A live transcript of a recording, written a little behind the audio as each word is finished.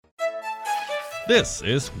This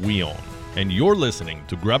is WION, and you're listening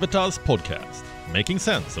to Gravitas podcast, making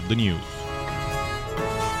sense of the news.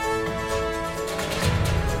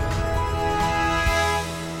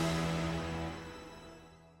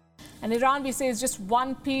 And Iran, we say, is just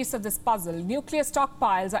one piece of this puzzle. Nuclear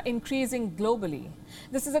stockpiles are increasing globally.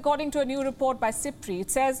 This is according to a new report by SIPRI. It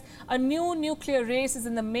says a new nuclear race is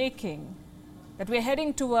in the making, that we're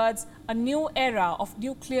heading towards a new era of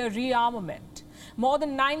nuclear rearmament. More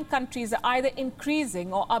than 9 countries are either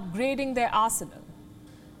increasing or upgrading their arsenal.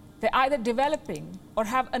 They're either developing or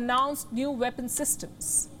have announced new weapon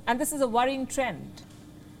systems. And this is a worrying trend.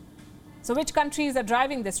 So which countries are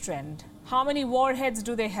driving this trend? How many warheads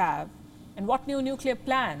do they have? And what new nuclear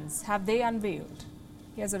plans have they unveiled?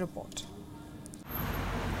 Here's a report.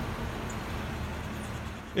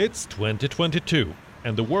 It's 2022,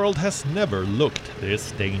 and the world has never looked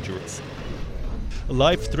this dangerous. A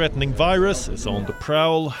life-threatening virus is on the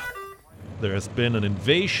prowl. There has been an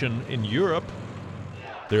invasion in Europe.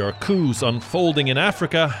 There are coups unfolding in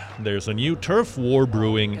Africa. There's a new turf war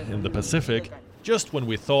brewing in the Pacific. Just when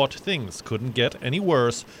we thought things couldn't get any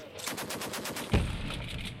worse,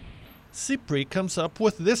 SIPRI comes up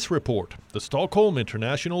with this report. The Stockholm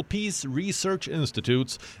International Peace Research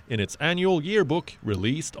Institute, in its annual yearbook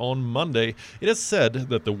released on Monday, it has said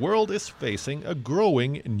that the world is facing a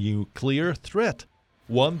growing nuclear threat,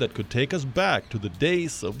 one that could take us back to the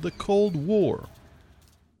days of the Cold War.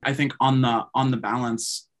 I think on the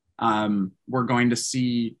balance, we're going to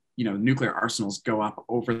see nuclear arsenals go up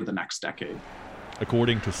over the next decade.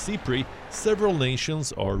 According to SIPRI, several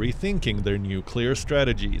nations are rethinking their nuclear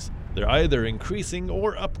strategies. They're either increasing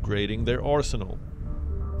or upgrading their arsenal.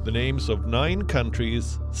 The names of 9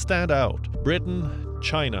 countries stand out: Britain,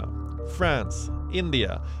 China, France,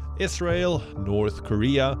 India, Israel, North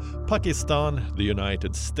Korea, Pakistan, the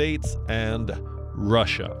United States, and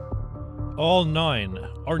Russia. All 9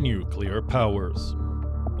 are nuclear powers.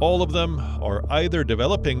 All of them are either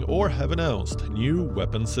developing or have announced new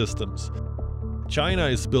weapon systems. China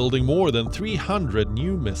is building more than 300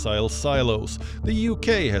 new missile silos. The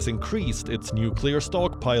UK has increased its nuclear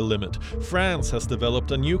stockpile limit. France has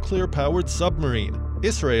developed a nuclear-powered submarine.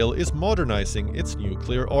 Israel is modernizing its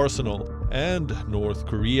nuclear arsenal. And North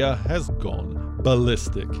Korea has gone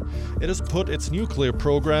ballistic. It has put its nuclear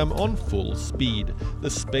program on full speed. The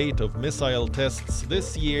spate of missile tests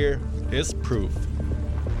this year is proof.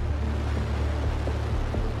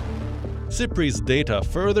 SIPRI's data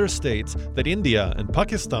further states that India and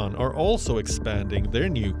Pakistan are also expanding their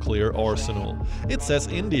nuclear arsenal. It says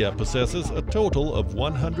India possesses a total of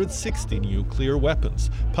 160 nuclear weapons.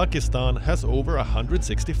 Pakistan has over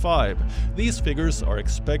 165. These figures are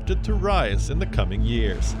expected to rise in the coming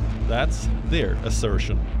years. That's their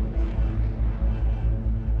assertion.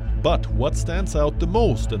 But what stands out the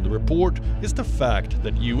most in the report is the fact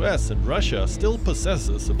that US and Russia still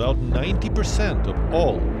possesses about 90% of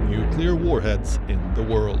all nuclear warheads in the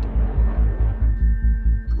world.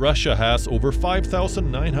 Russia has over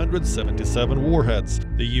 5,977 warheads.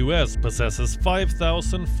 The US possesses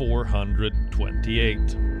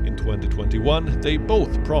 5,428. In 2021, they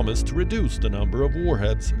both promised to reduce the number of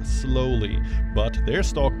warheads slowly, but their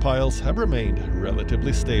stockpiles have remained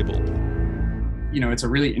relatively stable. It's a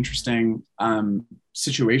really interesting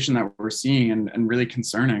situation that we're seeing and really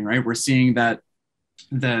concerning, right? We're seeing that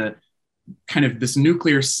the kind of this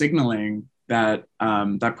nuclear signaling that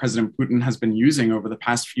that President Putin has been using over the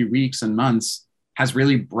past few weeks and months has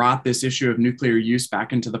really brought this issue of nuclear use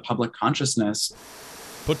back into the public consciousness.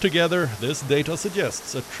 Put together, this data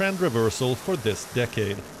suggests a trend reversal for this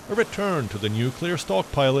decade, a return to the nuclear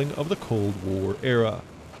stockpiling of the Cold War era.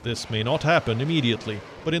 This may not happen immediately,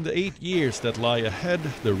 but in the 8 years that lie ahead,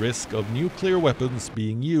 the risk of nuclear weapons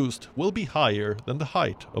being used will be higher than the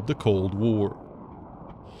height of the Cold War.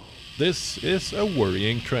 This is a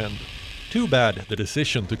worrying trend. Too bad the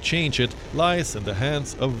decision to change it lies in the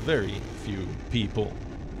hands of very few people.